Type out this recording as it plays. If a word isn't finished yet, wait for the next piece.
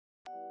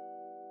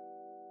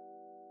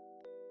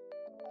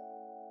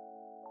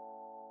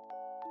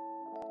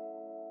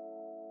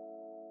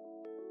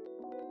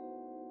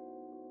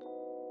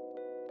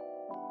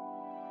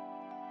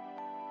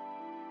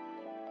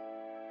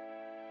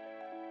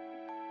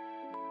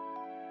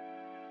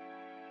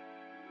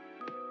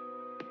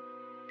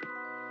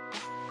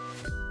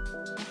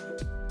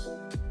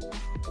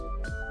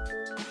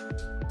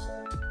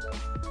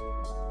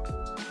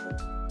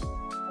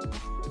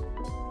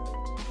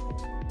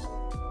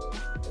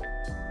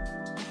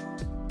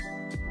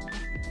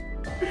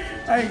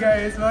Hi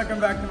guys, welcome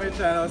back to my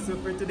channel. So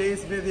for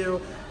today's video,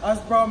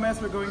 as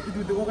promised, we're going to do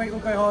the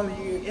Ukay haul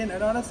in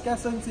Anonas,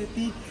 Quezon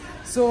City.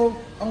 So,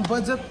 ang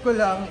budget ko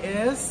lang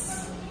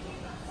is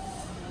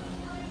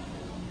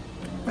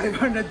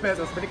 500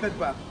 pesos. Baliktad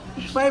pa.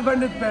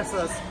 500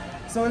 pesos.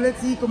 So let's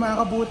see kung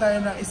makakabuo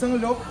tayo ng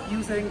isang look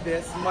using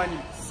this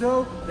money.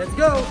 So, let's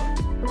go!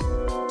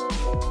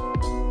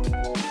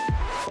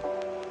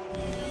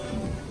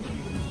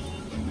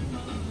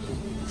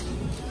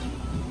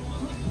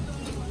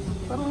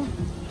 Parang,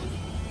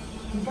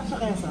 hindi ka siya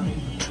kaya sa akin.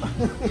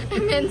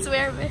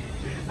 Menswear ba?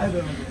 Ano,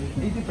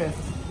 80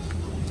 pesos.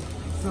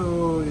 So,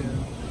 yeah.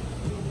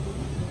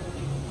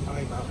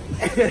 Okay ba?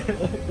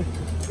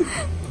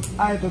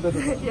 Ito.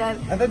 Yan.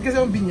 Atad kasi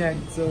akong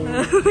binyag. So,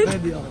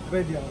 ready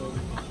ako.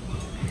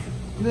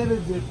 Hindi,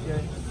 legit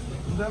guys.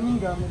 Ang daming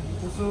gamit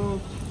dito. So,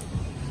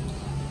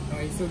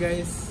 okay, so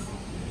guys,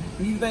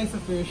 hindi tayo sa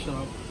fair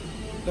shop.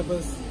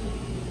 Tapos,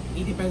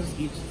 80 pesos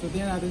each. So,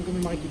 tingnan natin kung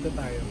may makikita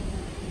tayo.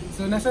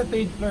 So, nasa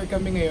 3rd floor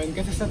kami ngayon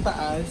kasi sa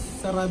taas,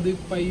 sarado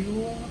pa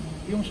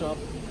yung shop.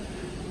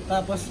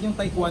 Tapos, yung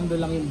taekwondo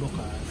lang yung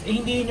bukas. Eh,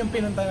 hindi yun yung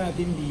pinunta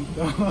natin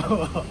dito.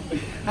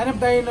 Hanap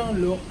tayo ng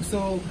look.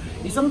 So,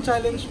 isang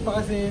challenge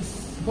pa kasi is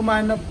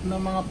kumanap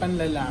ng mga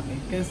panlalaki.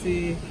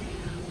 Kasi,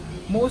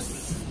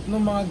 most ng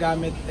mga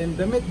gamit and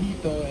damit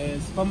dito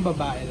is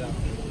pambabae lang.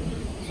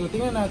 So,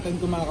 tingnan natin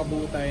kung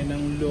makakabuo tayo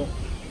ng look.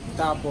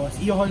 Tapos,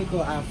 i-haul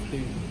ko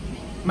after.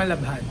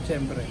 Malabhan,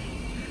 syempre.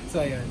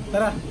 So, ayan.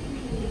 Tara!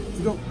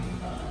 Let's go!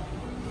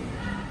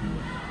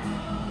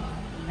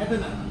 Eto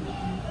na.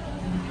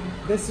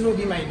 This will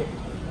be my look.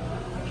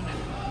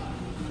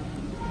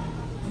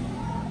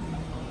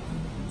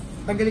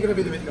 Tanggalin ko na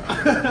bidumit ko.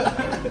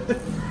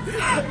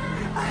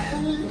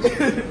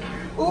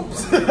 Oops!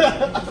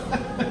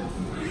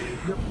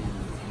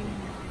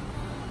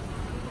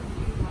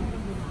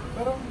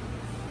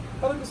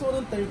 Parang gusto ko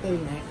ng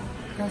turtleneck.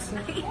 Kasi,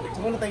 gusto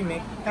ko na tayong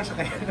neck. Kasya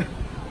kaya.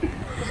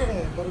 Kasya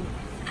kaya.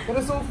 Pero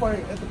so far,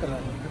 eto ka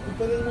lang. Ito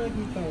pala yung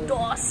nakikita ko.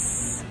 Dos!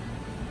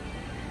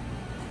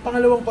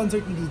 Pangalawang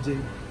concert ni DJ.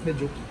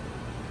 Medyo.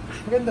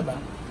 Maganda ba?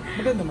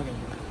 Maganda.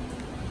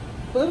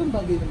 Parang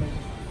bagay naman.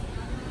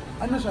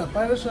 Ano siya?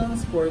 Para siyang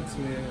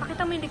sportswear.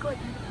 Pakita mo yung likod.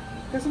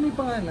 Kasi may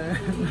pangalan.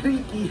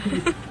 Ricky.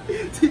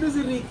 Sino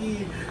si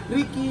Ricky?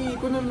 Ricky,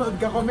 kung nanonood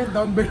ka, comment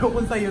down below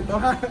kung sa'yo to,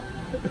 ha?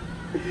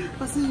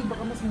 Kasi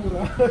baka mas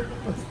mura.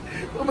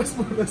 Baka mas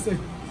mura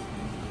sa'yo.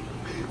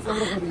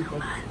 Sobra ko rito.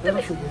 Pero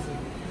sige.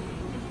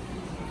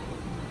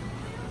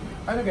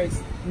 Ano guys,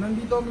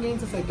 nandito kami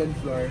ngayon sa 2nd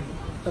floor.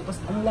 Tapos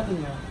ang laki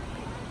niya.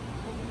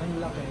 Ang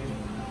laki.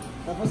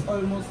 Tapos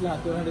almost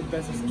lahat, 200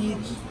 pesos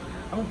each.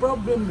 Ang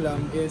problem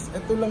lang is,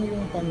 ito lang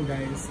yung pang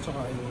guys,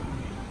 tsaka ayun.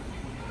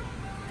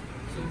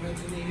 So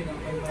medyo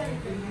nahihirapan tayo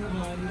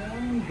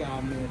ng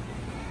gamit.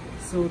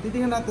 So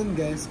titingnan natin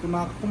guys, kung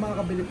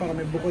makakabili pa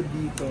kami bukod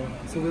dito.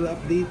 So we'll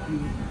update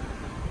you.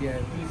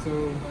 Yan.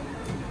 So,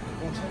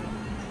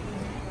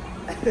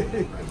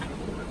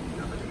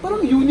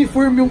 parang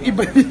uniform yung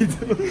iba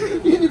dito.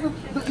 Uniform,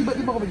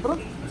 iba kami.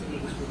 Parang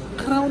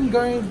Crown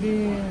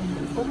Garden.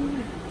 Parang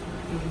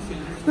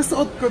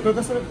nasuot ko to.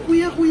 Tapos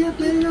kuya,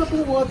 tayo na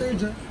po water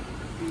dyan.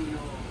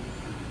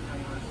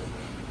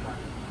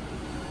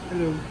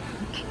 Hello.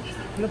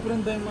 Wala pa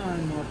rin tayo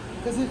maanap.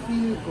 Kasi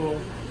feel ko,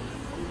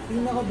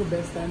 pinaka the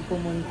best time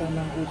pumunta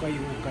ng Ukay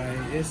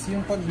is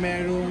yung pag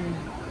merong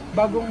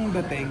bagong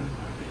dating.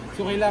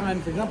 So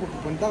kailangan, for example,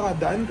 pupunta ka,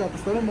 daan ka,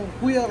 tapos tanong mo,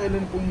 kuya,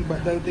 kailan pong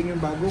dating yung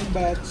bagong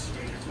batch?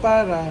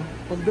 Para,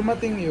 pag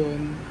dumating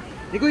yun,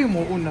 ikaw yung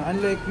muuna.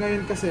 Unlike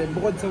ngayon kasi,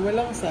 bukod sa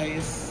walang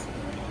size,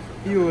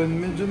 yun,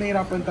 medyo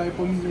nahirapan tayo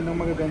pumili ng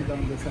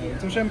magagandang design.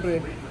 So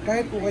syempre,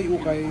 kahit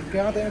ukay-ukay,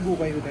 kaya tayo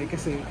nag-ukay-ukay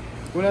kasi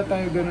wala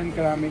tayo ganun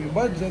karaming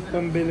budget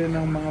pambili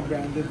ng mga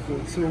branded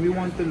goods. So we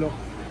want to look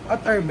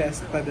at our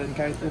best pa din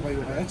kahit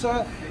ukay-ukay. At so,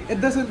 it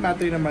doesn't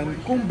matter naman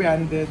kung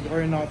branded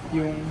or not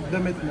yung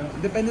damit mo.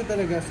 Depende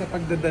talaga sa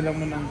pagdadala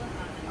mo ng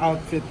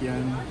outfit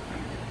yan.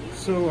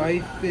 So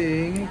I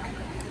think,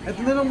 ito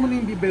na lang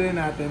muna yung bibili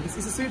natin. Tapos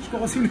isa-search ko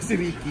kasi na si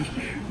Ricky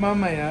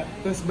mamaya.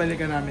 Tapos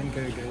balikan namin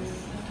kayo guys.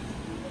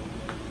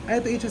 Ay,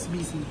 ito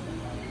HSBC.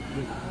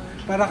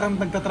 Para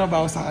kang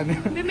nagtatrabaho sa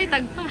kanila. Hindi, may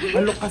tag pa.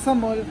 Alok ka sa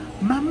mall.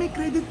 Ma'am, may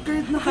credit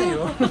card na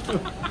kayo.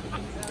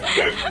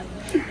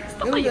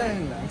 Gusto ko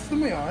yan. Gusto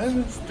mo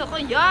yan? Gusto ko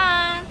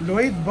yan.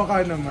 Lloyd,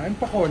 baka naman.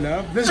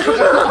 Pa-collab.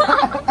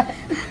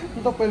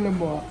 Ang kapal na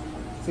mo.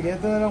 Sige,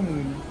 ito na lang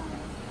muna.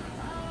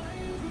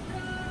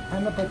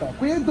 Ano pa ito?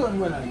 Kuya,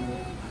 doon wala nyo.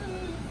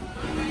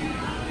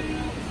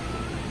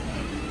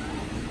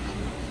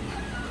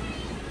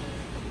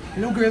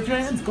 Hello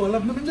girlfriends,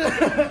 collab naman dyan.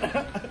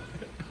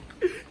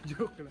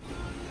 Joke lang.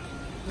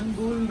 Ang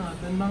goal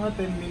natin, mga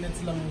 10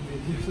 minutes lang ang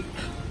video.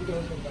 Ito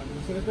ang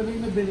pagkano. So ito na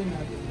yung nabili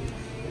natin.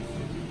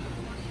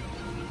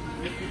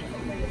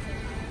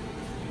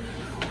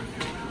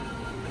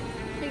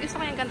 Yung gusto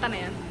ko yung kanta na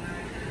yan.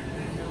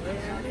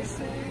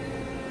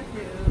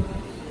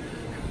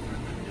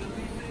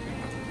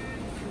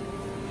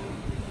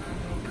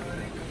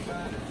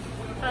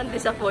 Parang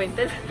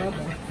disappointed.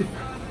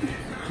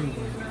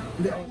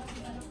 Hindi,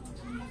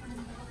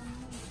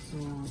 so,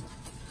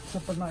 sa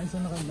pag nakaisa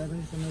na kanda,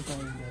 isa na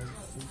tayo guys.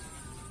 So,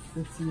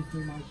 let's see if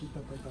may makikita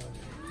pa tayo.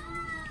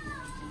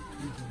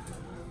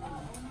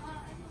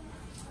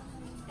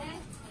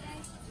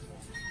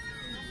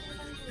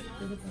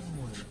 Pero tayo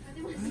muna.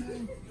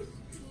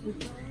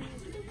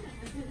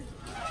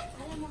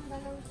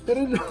 Pero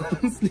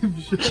long sleeve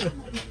siya.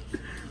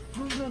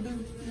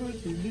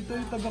 Dito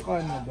yung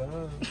taga-Canada.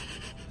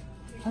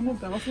 Ano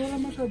tayo? Kasi wala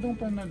masyadong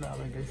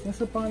panlalaki guys.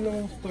 Nasa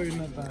pangalawang store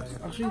na tayo.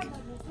 Actually,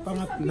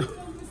 pangatlo.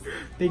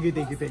 Thank you.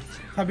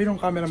 Sabi nung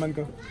cameraman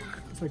ko.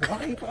 Sabi ko,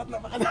 okay,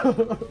 pangatlo.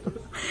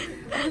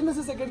 Kasi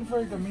nasa second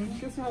floor kami.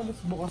 Kasi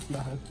halos bukas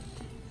lahat.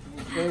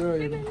 Pero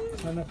yun,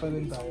 hanap pa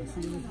rin tayo.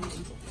 Sige.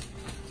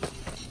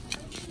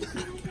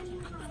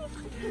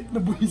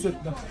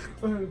 Nabuhisat na.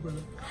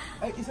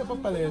 Ay, isa pa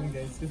pala yun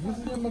guys. If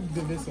gusto niya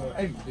mag-divisor,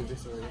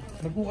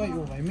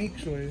 mag-ukay-ukay, make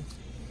sure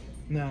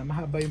na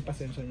mahaba yung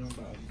pasensya niyong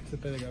bag. Kasi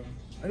talagang,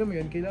 alam mo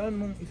yun, kailangan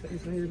mong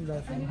isa-isahin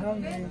lahat ng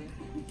hangin,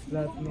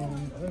 lahat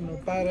ng,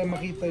 para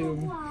makita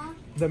yung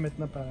damit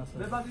na para sa.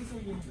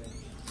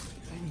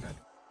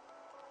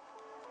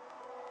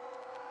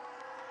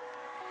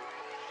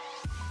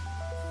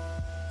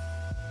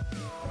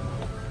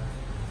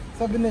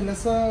 Sabi nila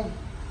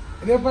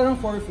di ba parang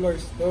 4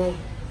 floors to.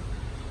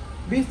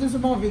 Based dun sa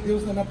mga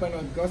videos na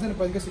napanood ko, kasi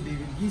napanood ko si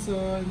David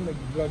Gison,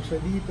 nag-vlog siya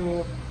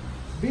dito.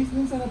 Based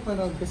dun sa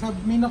napanood ko,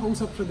 may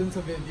nakausap siya dun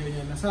sa video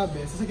niya na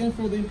sabi, sa second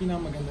floor daw yung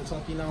pinakamaganda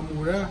at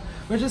pinakamura.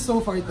 Which is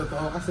so far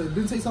totoo, kasi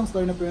dun sa isang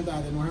store na pinunta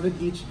natin, 100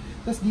 each.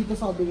 Tapos dito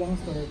sa kabilang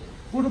store,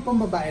 puro pang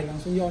babae lang,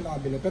 so hindi ako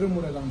nakabili, pero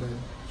mura lang doon.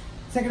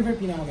 Second floor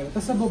pinakamaganda.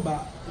 Tapos sa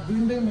baba,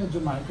 dun daw yung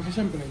medyo mahal, kasi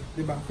syempre,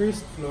 di ba,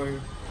 first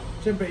floor,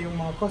 syempre yung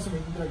mga customer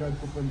hindi talaga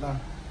pupunta.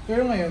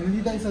 Pero ngayon,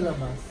 hindi tayo sa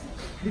labas.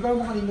 Di ba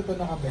mo kanina ito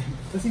nakabenta?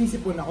 Tapos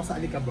inisipon ako sa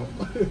alikabok.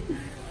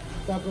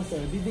 Tapos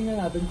didingan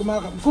natin,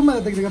 kung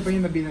matatagdagan pa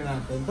yung nabila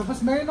natin. Tapos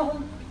meron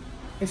akong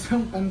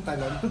isang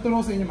pantalon,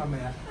 tuturo ko sa inyo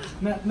mamaya,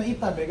 na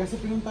naitabi kasi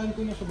pinuntahan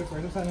ko na siya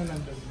before, nung sana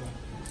nandun ko.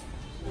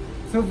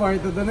 So far,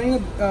 ito na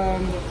yung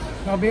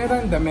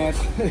nakabila ng damit.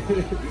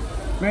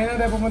 Meron na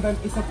tayo pumunta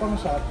isa pang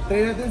shop.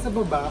 Try natin sa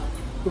baba,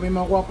 kung may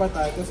makuha pa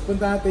tayo. Tapos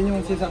punta natin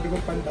yung sinasabi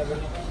kong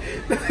pantalon.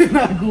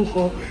 Tinago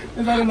ko,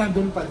 na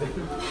nandun pa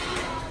din.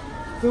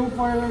 So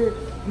far,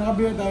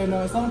 nakabila tayo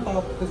na isang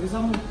top, tapos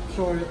isang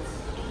shorts.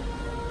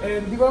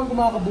 And di ko lang kung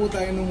makakabuo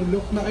tayo ng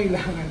look na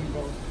kailangan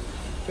ko.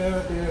 Pero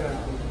tira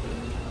natin.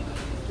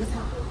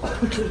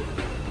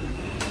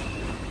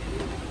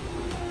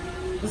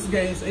 Tapos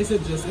guys, I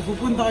suggest, if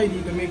pupunta kayo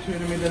dito, make sure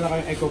na may dala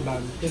kayong eco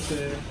bag.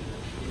 Kasi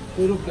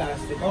puro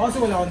plastic. Ako kasi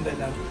wala akong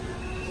dala.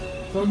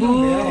 So, yung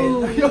gayahin.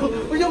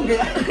 Yung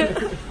gayahin.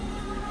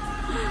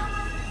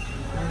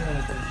 Ano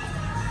natin?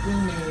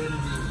 Yung meron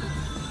dito.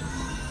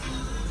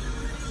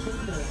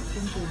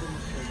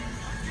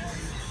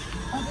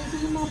 Ito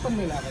yung mga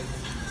panlalakay.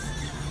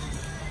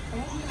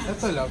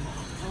 Ito lang.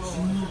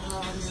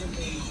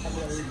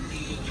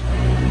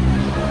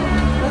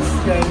 Tapos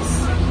guys,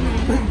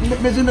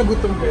 medyo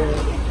nagutom ko yun.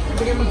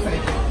 Ito kayo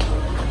mag-cycle.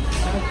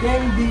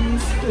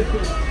 Candies.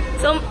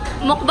 So,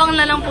 mukbang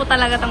na lang po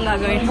talaga itong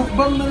gagawin.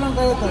 Mukbang na lang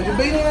kayo to.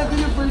 Ibayin na natin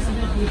yung first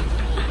video.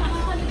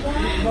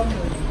 Mukbang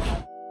na.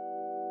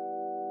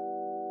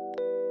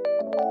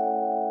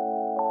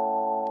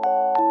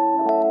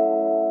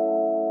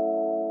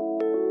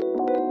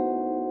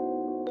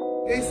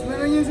 Guys,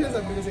 meron yung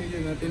sinasabi ko sa inyo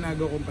na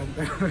tinago kong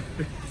pantalon.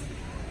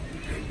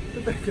 Ito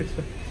talaga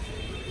siya.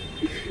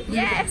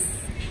 Yes!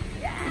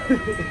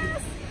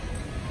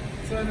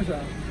 So ano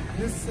siya?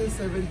 This is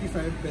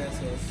 75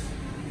 pesos.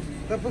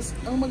 Tapos,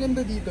 ang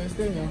maganda dito is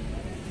nyo,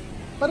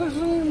 parang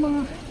siya yung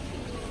mga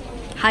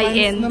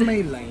high-end na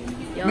may line.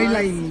 Yes. May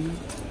lining.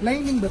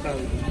 Lining ba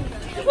tawag?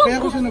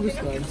 Kaya ko siya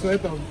nagustuhan. So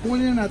ito,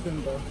 kunin na natin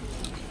to.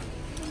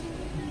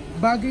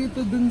 Bagay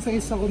ito dun sa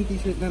isa kong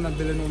t-shirt na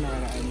nabila nung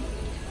nakaraan.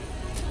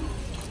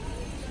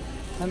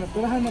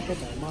 Pero hanap pa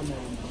tayo, mga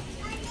meron pa.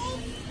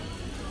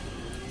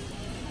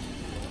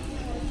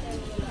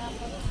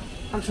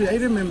 Actually, I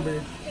remember,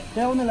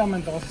 kaya ako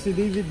nalaman to kasi si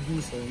David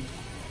Gison,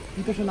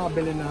 dito siya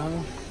nakabili ng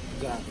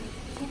jacket.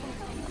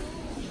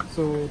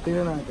 So,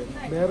 tingnan natin.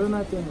 Meron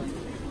natin.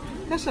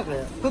 Kasya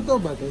kaya? Totoo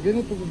ba ito?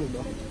 Ganito ko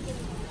ba?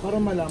 Para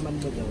malaman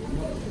mo daw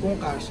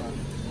kung kasya.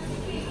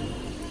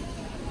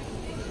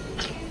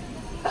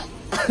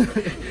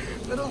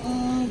 Pero,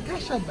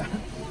 kasya ba?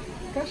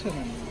 Kasya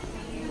naman.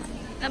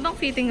 Abang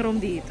fitting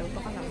room dito,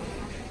 baka naman.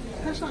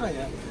 Kasya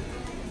kaya?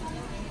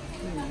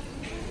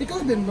 Ikaw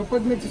din ba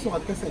pag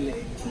nagsusukat ka sa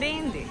legs?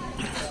 Hindi.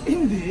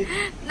 Hindi?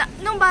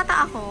 Nung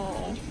bata ako,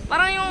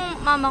 parang yung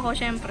mama ko,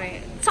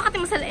 syempre,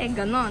 sukatin mo sa leeg,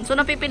 gano'n. So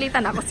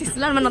napipilitan ako, sis,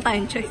 wala naman na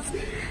tayong choice.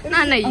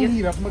 Nanay yun.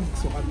 Ang hirap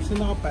magsukat kasi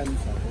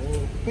nakapants ako.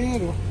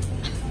 Pero,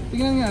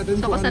 tingnan nga natin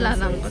so, kung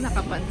kasalanan ko,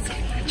 nakapants.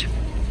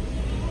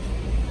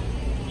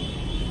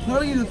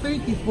 Nakalagay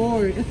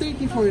 34.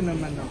 34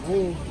 naman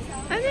ako.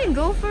 I mean,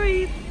 go for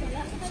it.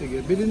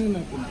 Sige, bilhin na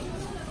natin.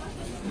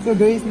 So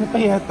guys,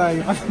 napahiya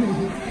tayo kasi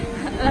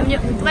Alam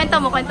niyo,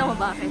 kwento mo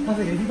bakit?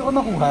 Kasi dito ko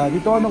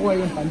nakuha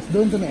yung pants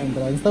doon sa may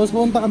entrance. Tapos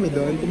pumunta kami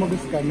doon,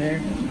 tumagos kami.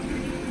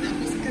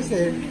 Tapos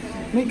kasi,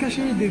 may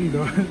cashier din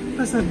doon.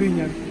 Tapos sabi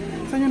niya,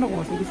 saan niyo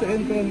nakuha? Sabi sa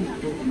entrance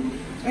ko.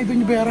 Ay, doon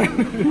yung bayaran.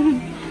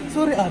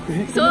 Sorry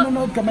ate, kung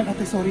nanonood ka man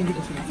ate, sorry, hindi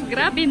ko sinasabi.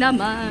 Grabe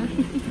naman.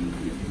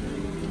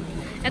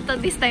 Ito,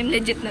 this time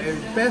legit na.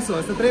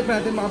 Pesos, na try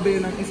natin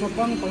makabili ng isa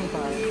pang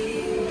pang-tayo.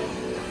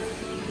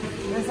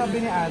 Kaya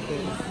sabi ni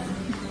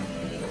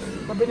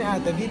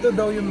ate, dito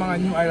daw yung mga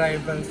new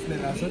arrivals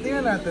nila. So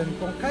tingnan natin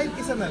kung kahit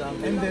isa na lang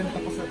and then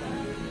tapos na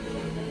tayo.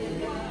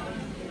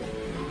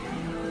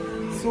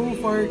 So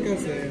far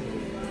kasi,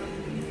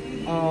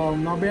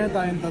 nakabili na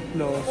tayong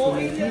tatlo. So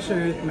may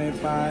t-shirt, may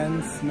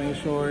pants, may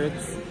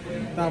shorts.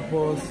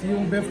 Tapos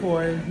yung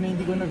before na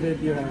hindi ko na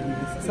videohan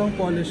is isang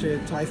polo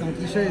shirt tsaka isang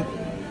t-shirt.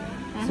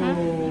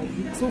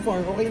 So far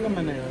okay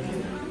naman na yun.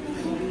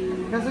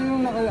 Kasi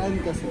yung nakalaan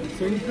kasi,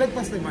 so yung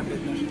nagpas 500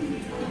 na siya.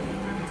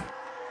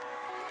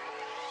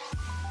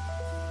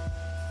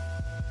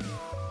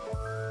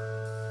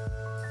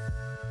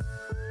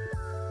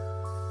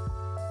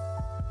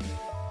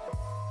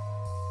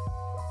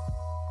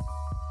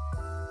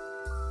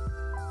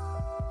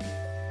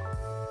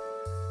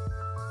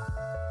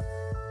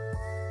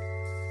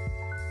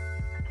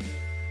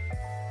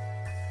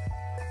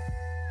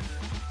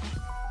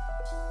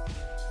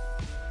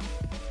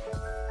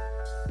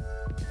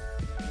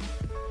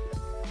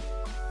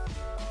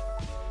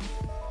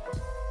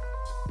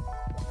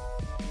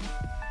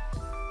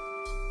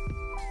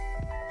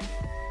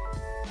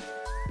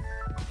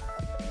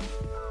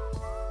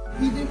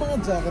 Dito yung mga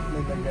jacket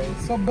nila guys.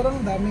 Sobrang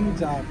daming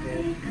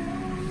jacket.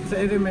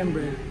 So I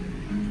remember,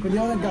 kung di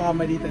ako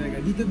nagkakamali talaga,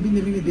 dito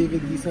binili ni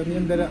David Gison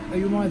yung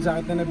mga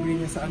jacket na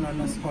nabili niya sa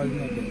Anonas Hall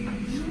na din.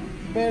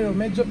 Pero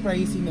medyo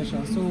pricey na siya.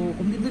 So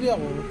kung bibili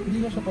ako, hindi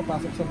na siya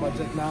papasok sa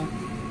budget ng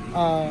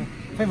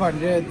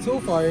 500.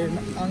 So far,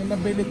 ang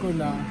nabili ko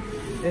na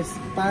is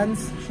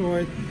pants,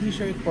 short,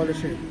 t-shirt, polo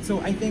shirt.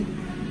 So I think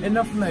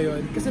enough na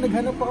yon. Kasi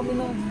naghanap pa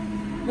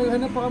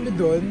kami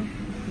doon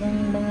ng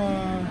mga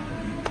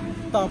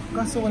top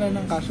kaso wala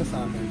nang kasya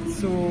sa akin.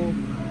 So,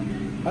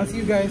 I'll see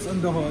you guys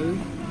on the hall.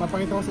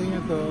 Papakita ko sa inyo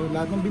to,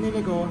 lahat ng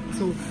binili ko.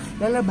 So,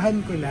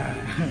 lalabhan ko na.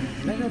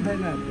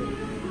 Lalabhan natin.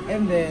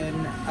 And then,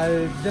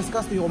 I'll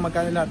discuss to you kung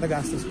magkano lahat na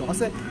gastos ko.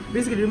 Kasi,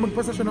 basically,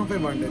 magpasa siya ng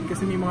 500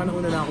 kasi may mga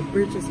nauna na akong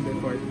purchase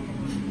before.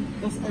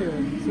 Tapos,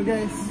 ayun. So,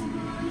 guys,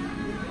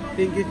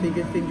 thank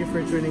you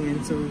for tuning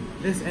in. So,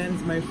 this ends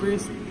my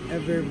first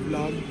ever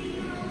vlog.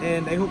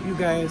 And I hope you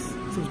guys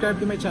subscribe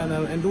to my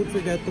channel and don't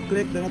forget to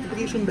click the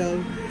notification bell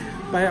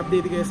para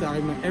update kayo sa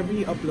akin ng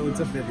every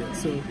uploads of videos.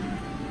 So,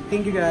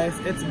 thank you guys.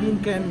 It's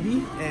been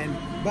Candy and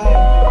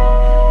bye!